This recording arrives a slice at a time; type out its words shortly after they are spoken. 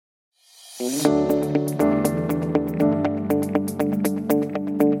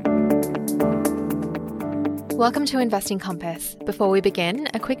Welcome to Investing Compass. Before we begin,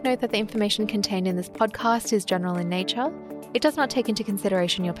 a quick note that the information contained in this podcast is general in nature. It does not take into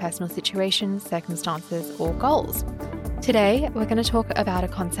consideration your personal situations, circumstances, or goals. Today, we're going to talk about a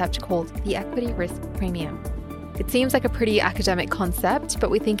concept called the equity risk premium. It seems like a pretty academic concept,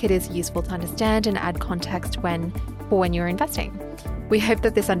 but we think it is useful to understand and add context when you're investing. We hope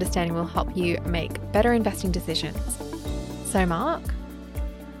that this understanding will help you make better investing decisions. So, Mark?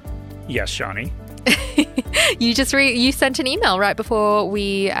 Yes, Shani? You sent an email right before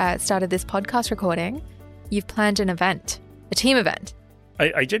we started this podcast recording. You've planned an event, a team event.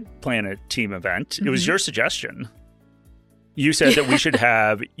 I did plan a team event. Mm-hmm. It was your suggestion. You said that we should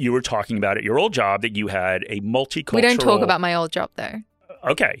have, you were talking about at your old job that you had a multicultural... We don't talk about my old job, though.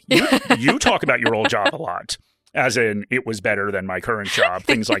 Okay. You talk about your old job a lot, as in it was better than my current job,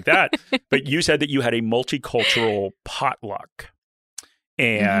 things like that. But you said that you had a multicultural potluck.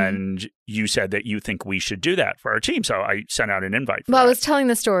 And you said that you think we should do that for our team. So I sent out an invite for that. I was telling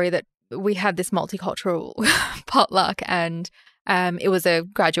the story that we had this multicultural potluck and it was a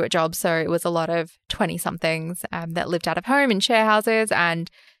graduate job. So it was a lot of 20-somethings that lived out of home in share houses.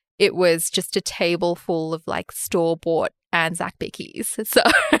 And it was just a table full of like store-bought Anzac bickies. So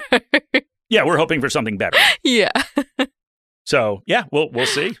yeah, we're hoping for something better. Yeah. So yeah, we'll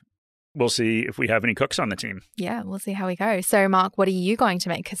see. We'll see if we have any cooks on the team. Yeah, we'll see how we go. So, Mark, what are you going to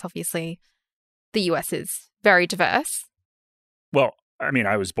make? Because obviously the US is very diverse. Well, I mean,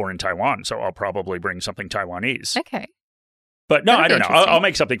 I was born in Taiwan, so I'll probably bring something Taiwanese. Okay. But no, I don't know. I'll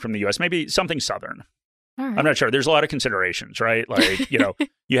make something from the US, maybe something Southern. All right. I'm not sure. There's a lot of considerations, right? Like,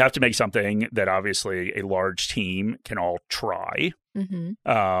 you have to make something that obviously a large team can all try.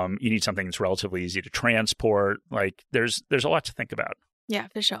 Mm-hmm. You need something that's relatively easy to transport. Like, there's a lot to think about. Yeah,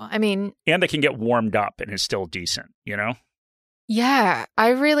 for sure. I mean... And they can get warmed up and is still decent, you know? Yeah, I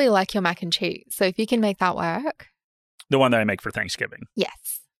really like your mac and cheese. So if you can make that work... The one that I make for Thanksgiving.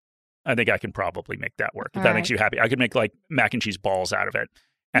 Yes. I think I can probably make that work. If that makes you happy. I could make like mac and cheese balls out of it.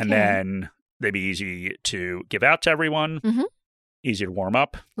 And then they'd be easy to give out to everyone. Mm-hmm. Easy to warm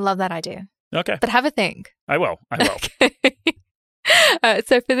up. Love that idea. Okay. But have a think. I will. Okay.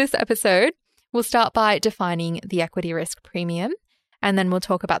 So for this episode, we'll start by defining the equity risk premium. And then we'll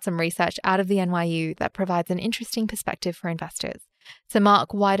talk about some research out of the NYU that provides an interesting perspective for investors. So,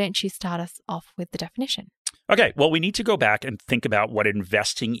 Mark, why don't you start us off with the definition? Okay, well, we need to go back and think about what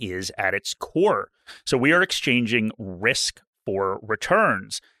investing is at its core. So we are exchanging risk for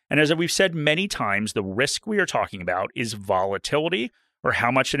returns. And as we've said many times, the risk we are talking about is volatility, or how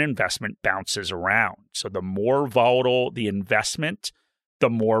much an investment bounces around. So the more volatile the investment, the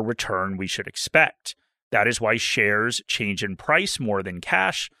more return we should expect. That is why shares change in price more than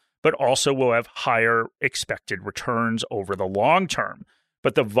cash, but also will have higher expected returns over the long term.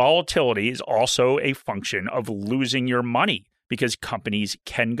 But the volatility is also a function of losing your money because companies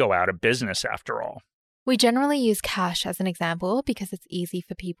can go out of business after all. We generally use cash as an example because it's easy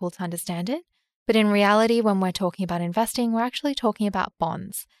for people to understand it. But in reality, when we're talking about investing, we're actually talking about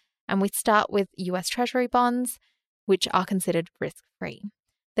bonds. And we start with US Treasury bonds, which are considered risk-free.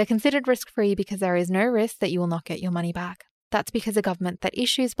 They're considered risk-free because there is no risk that you will not get your money back. That's because a government that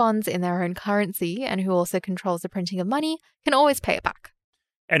issues bonds in their own currency and who also controls the printing of money can always pay it back.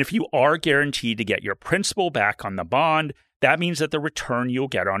 And if you are guaranteed to get your principal back on the bond, that means that the return you'll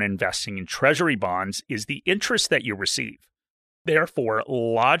get on investing in Treasury bonds is the interest that you receive. Therefore,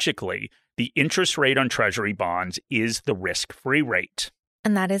 logically, the interest rate on Treasury bonds is the risk-free rate.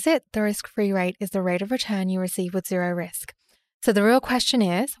 And that is it. The risk-free rate is the rate of return you receive with zero risk. So the real question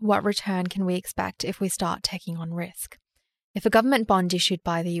is, what return can we expect if we start taking on risk? If a government bond issued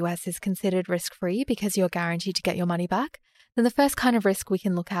by the US is considered risk-free because you're guaranteed to get your money back, then the first kind of risk we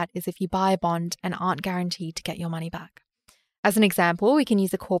can look at is if you buy a bond and aren't guaranteed to get your money back. As an example, we can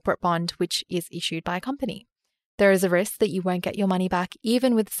use a corporate bond which is issued by a company. There is a risk that you won't get your money back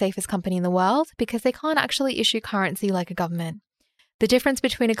even with the safest company in the world because they can't actually issue currency like a government. The difference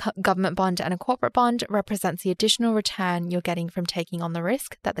between a government bond and a corporate bond represents the additional return you're getting from taking on the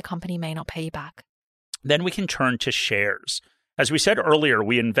risk that the company may not pay you back. Then we can turn to shares. As we said earlier,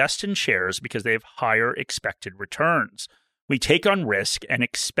 we invest in shares because they have higher expected returns. We take on risk and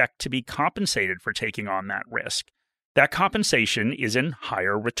expect to be compensated for taking on that risk. That compensation is in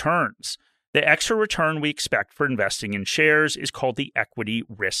higher returns. The extra return we expect for investing in shares is called the equity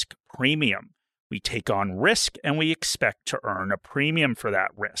risk premium. We take on risk and we expect to earn a premium for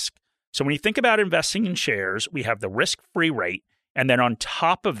that risk. So when you think about investing in shares, we have the risk-free rate, and then on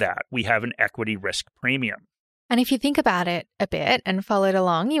top of that, we have an equity risk premium. And if you think about it a bit and follow it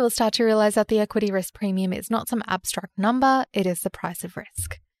along, you will start to realize that the equity risk premium is not some abstract number, it is the price of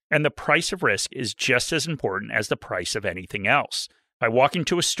risk. And the price of risk is just as important as the price of anything else. If I walk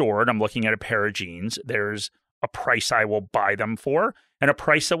into a store and I'm looking at a pair of jeans, there's a price I will buy them for and a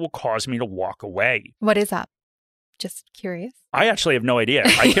price that will cause me to walk away. What is that? Just curious. I actually have no idea.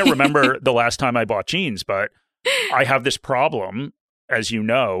 I can't remember the last time I bought jeans, but I have this problem, as you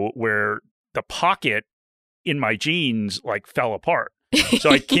know, where the pocket in my jeans like fell apart. So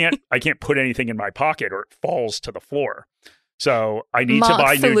I can't put anything in my pocket or it falls to the floor. So I need to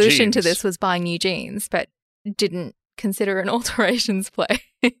buy new jeans. Mark's solution to this was buying new jeans, but didn't consider an alterations play.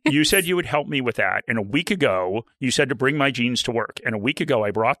 You said you would help me with that. And a week ago, you said to bring my jeans to work. And a week ago,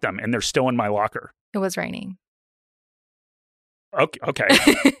 I brought them and they're still in my locker. It was raining. Okay.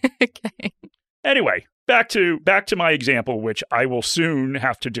 Okay. Anyway, back to my example, which I will soon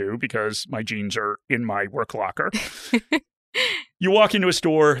have to do because my jeans are in my work locker. You walk into a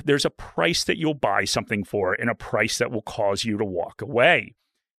store, there's a price that you'll buy something for and a price that will cause you to walk away.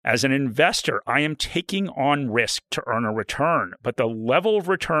 As an investor, I am taking on risk to earn a return, but the level of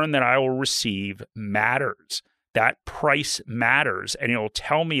return that I will receive matters. That price matters, and it'll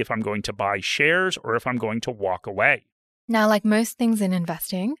tell me if I'm going to buy shares or if I'm going to walk away. Now, like most things in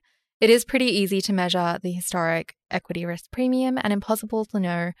investing, it is pretty easy to measure the historic equity risk premium and impossible to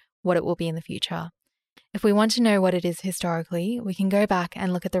know what it will be in the future. If we want to know what it is historically, we can go back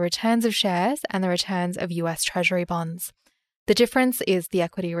and look at the returns of shares and the returns of US Treasury bonds. The difference is the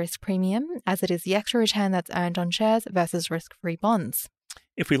equity risk premium, as it is the extra return that's earned on shares versus risk-free bonds.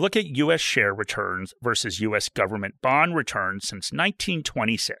 If we look at U.S. share returns versus U.S. government bond returns since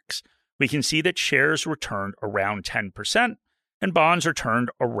 1926, we can see that shares returned around 10% and bonds returned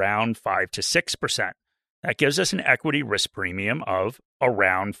around 5 to 6%. That gives us an equity risk premium of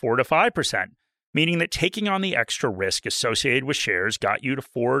around 4 to 5%, meaning that taking on the extra risk associated with shares got you to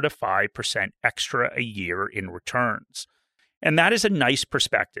 4 to 5% extra a year in returns. And that is a nice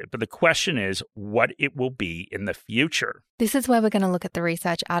perspective, but the question is what it will be in the future. This is where we're going to look at the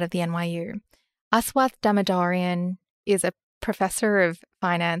research out of the NYU. Aswath Damodaran is a professor of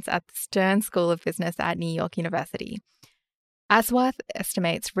finance at the Stern School of Business at New York University. Aswath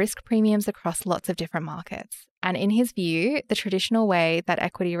estimates risk premiums across lots of different markets. And in his view, the traditional way that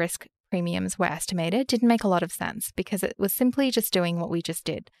equity risk premiums were estimated didn't make a lot of sense because it was simply just doing what we just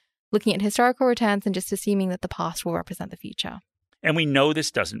did, looking at historical returns and just assuming that the past will represent the future. And we know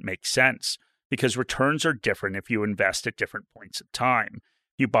this doesn't make sense because returns are different if you invest at different points of time.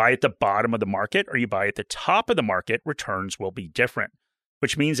 You buy at the bottom of the market or you buy at the top of the market, returns will be different,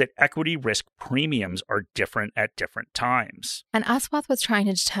 which means that equity risk premiums are different at different times. And Aswath was trying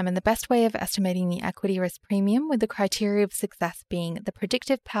to determine the best way of estimating the equity risk premium, with the criteria of success being the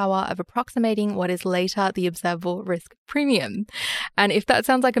predictive power of approximating what is later the observable risk premium. And if that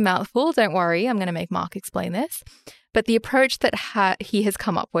sounds like a mouthful, don't worry, I'm going to make Mark explain this. But the approach that he has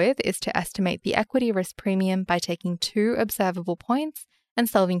come up with is to estimate the equity risk premium by taking two observable points and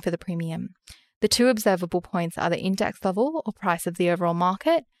solving for the premium. The two observable points are the index level or price of the overall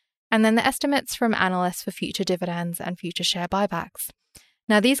market, and then the estimates from analysts for future dividends and future share buybacks.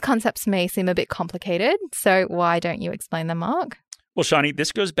 Now, these concepts may seem a bit complicated, so why don't you explain them, Mark? Well, Shani,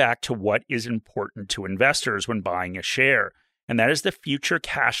 this goes back to what is important to investors when buying a share, and that is the future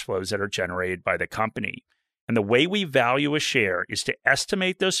cash flows that are generated by the company. And the way we value a share is to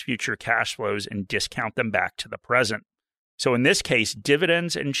estimate those future cash flows and discount them back to the present. So in this case,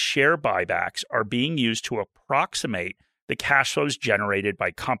 dividends and share buybacks are being used to approximate the cash flows generated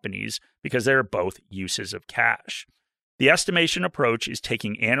by companies because they are both uses of cash. The estimation approach is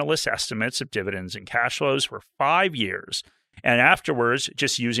taking analyst estimates of dividends and cash flows for 5 years, and afterwards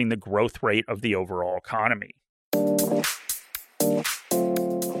just using the growth rate of the overall economy.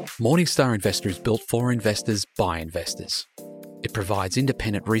 Morningstar Investor is built for investors by investors. It provides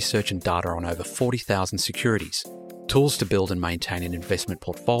independent research and data on over 40,000 securities, tools to build and maintain an investment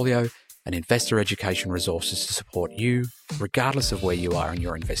portfolio, and investor education resources to support you, regardless of where you are in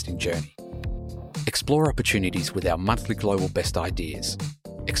your investing journey. Explore opportunities with our monthly global best ideas.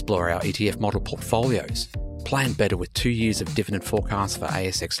 Explore our ETF model portfolios. Plan better with 2 years of dividend forecasts for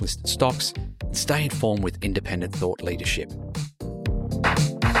ASX-listed stocks, and stay informed with independent thought leadership.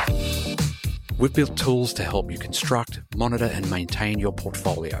 We've built tools to help you construct, monitor, and maintain your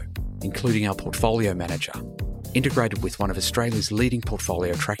portfolio, including our Portfolio Manager, integrated with one of Australia's leading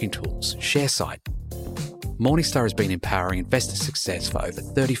portfolio tracking tools, ShareSight. Morningstar has been empowering investor success for over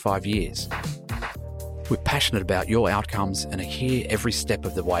 35 years. We're passionate about your outcomes and are here every step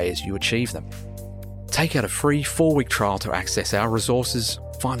of the way as you achieve them. Take out a free 4-week trial to access our resources.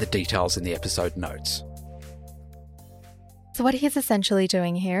 Find the details in the episode notes. So what he's essentially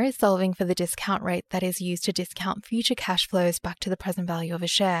doing here is solving for the discount rate that is used to discount future cash flows back to the present value of a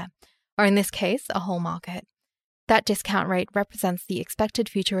share, or in this case, a whole market. That discount rate represents the expected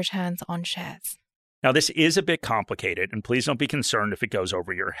future returns on shares. Now, this is a bit complicated, and please don't be concerned if it goes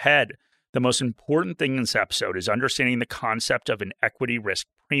over your head. The most important thing in this episode is understanding the concept of an equity risk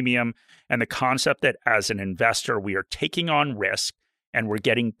premium and the concept that as an investor, we are taking on risk and we're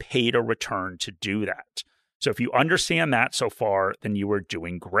getting paid a return to do that. So if you understand that so far, then you are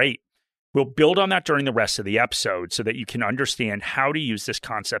doing great. We'll build on that during the rest of the episode so that you can understand how to use this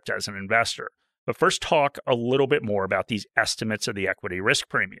concept as an investor. But first, talk a little bit more about these estimates of the equity risk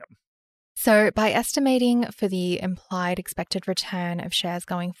premium. So by estimating for the implied expected return of shares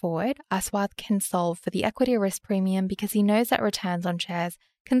going forward, Aswath can solve for the equity risk premium because he knows that returns on shares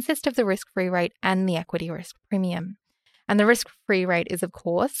consist of the risk-free rate and the equity risk premium. And the risk-free rate is, of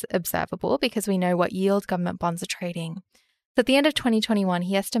course, observable because we know what yield government bonds are trading. So at the end of 2021,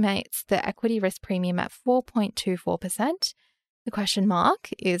 he estimates the equity risk premium at 4.24%. The question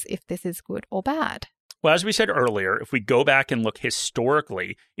mark is if this is good or bad. Well, as we said earlier, if we go back and look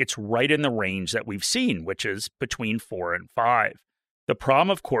historically, it's right in the range that we've seen, which is between 4 and 5. The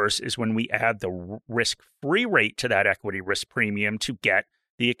problem, of course, is when we add the risk-free rate to that equity risk premium to get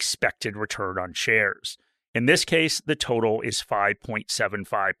the expected return on shares. In this case, the total is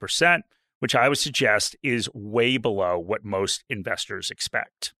 5.75%, which I would suggest is way below what most investors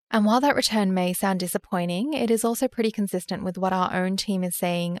expect. And while that return may sound disappointing, it is also pretty consistent with what our own team is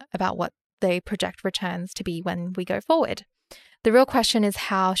saying about what they project returns to be when we go forward. The real question is,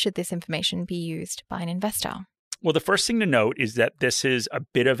 how should this information be used by an investor? Well, the first thing to note is that this is a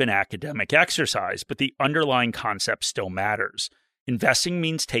bit of an academic exercise, but the underlying concept still matters. Investing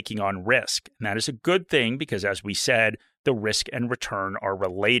means taking on risk, and that is a good thing because, as we said, the risk and return are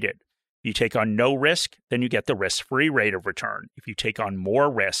related. If you take on no risk, then you get the risk-free rate of return. If you take on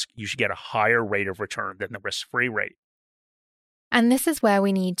more risk, you should get a higher rate of return than the risk-free rate. And this is where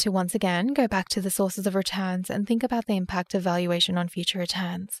we need to once again go back to the sources of returns and think about the impact of valuation on future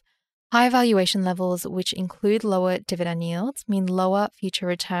returns. High valuation levels, which include lower dividend yields, mean lower future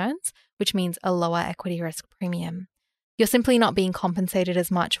returns, which means a lower equity risk premium. You're simply not being compensated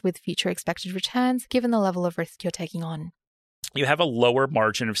as much with future expected returns given the level of risk you're taking on. You have a lower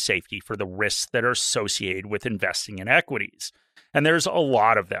margin of safety for the risks that are associated with investing in equities. And there's a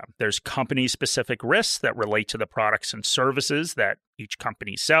lot of them. There's company-specific risks that relate to the products and services that each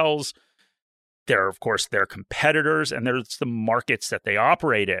company sells. There are, of course, their competitors, and there's the markets that they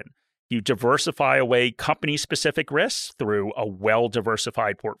operate in. You diversify away company-specific risks through a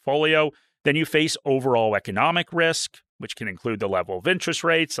well-diversified portfolio. Then you face overall economic risk, which can include the level of interest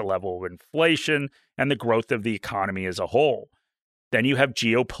rates, the level of inflation, and the growth of the economy as a whole. Then you have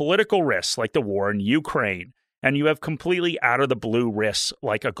geopolitical risks like the war in Ukraine. And you have completely out-of-the-blue risks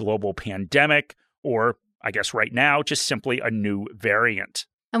like a global pandemic or, I guess right now, just simply a new variant.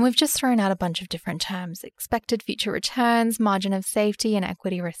 And we've just thrown out a bunch of different terms: expected future returns, margin of safety, and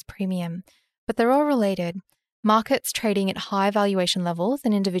equity risk premium. But they're all related. Markets trading at high valuation levels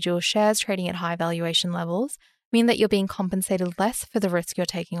and individual shares trading at high valuation levels mean that you're being compensated less for the risk you're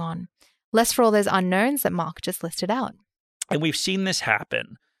taking on. Less for all those unknowns that Mark just listed out. And we've seen this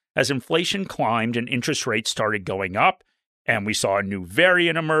happen. As inflation climbed and interest rates started going up, and we saw a new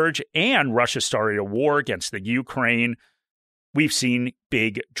variant emerge, and Russia started a war against the Ukraine, we've seen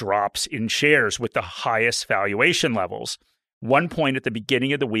big drops in shares with the highest valuation levels. One point at the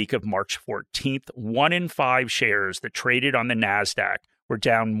beginning of the week of March 14th, 1 in 5 shares that traded on the NASDAQ were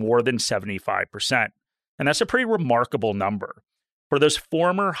down more than 75%. And that's a pretty remarkable number. For those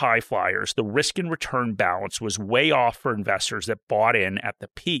former high flyers, the risk and return balance was way off for investors that bought in at the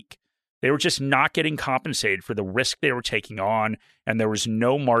peak. They were just not getting compensated for the risk they were taking on, and there was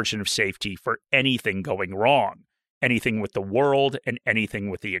no margin of safety for anything going wrong, anything with the world and anything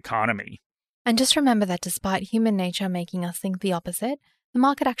with the economy. And just remember that despite human nature making us think the opposite, the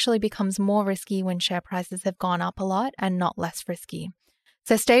market actually becomes more risky when share prices have gone up a lot and not less risky.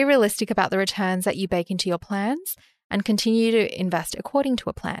 So stay realistic about the returns that you bake into your plans and continue to invest according to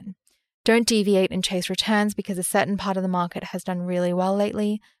a plan. Don't deviate and chase returns because a certain part of the market has done really well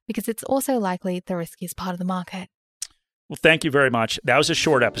lately, because it's also likely the riskiest part of the market. Well, thank you very much. That was a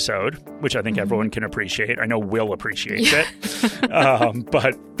short episode, which I think everyone can appreciate. I know Will appreciates it.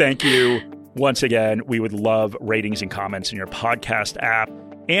 But thank you once again. We would love ratings and comments in your podcast app.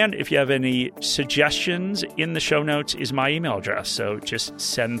 And if you have any suggestions, in the show notes is my email address. So just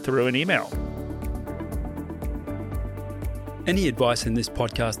send through an email. Any advice in this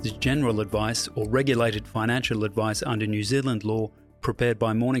podcast is general advice or regulated financial advice under New Zealand law, prepared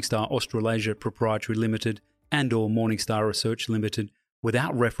by Morningstar Australasia Proprietary Limited and/or Morningstar Research Limited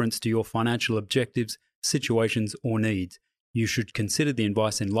without reference to your financial objectives, situations, or needs. You should consider the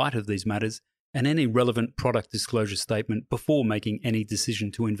advice in light of these matters and any relevant product disclosure statement before making any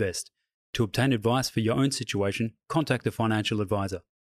decision to invest. To obtain advice for your own situation, contact a financial advisor.